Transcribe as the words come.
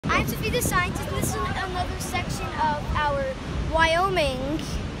I'm Sophie the Scientist, and this is another section of our Wyoming,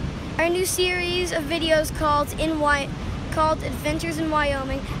 our new series of videos called Adventures in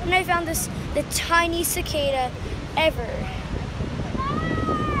Wyoming. And I found the tiniest cicada ever.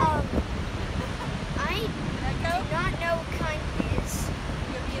 I do not know what kind it is.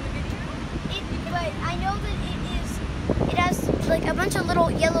 But I know that it has like a bunch of little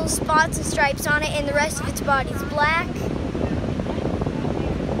yellow spots and stripes on it, and the rest of its body is black.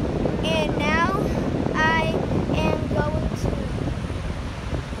 And now I am going to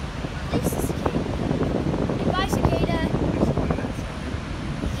release the cicada. Goodbye, cicada.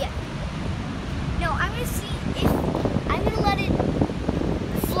 Yeah. No, I'm going to see if I'm going to let it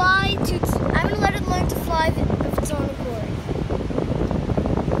fly to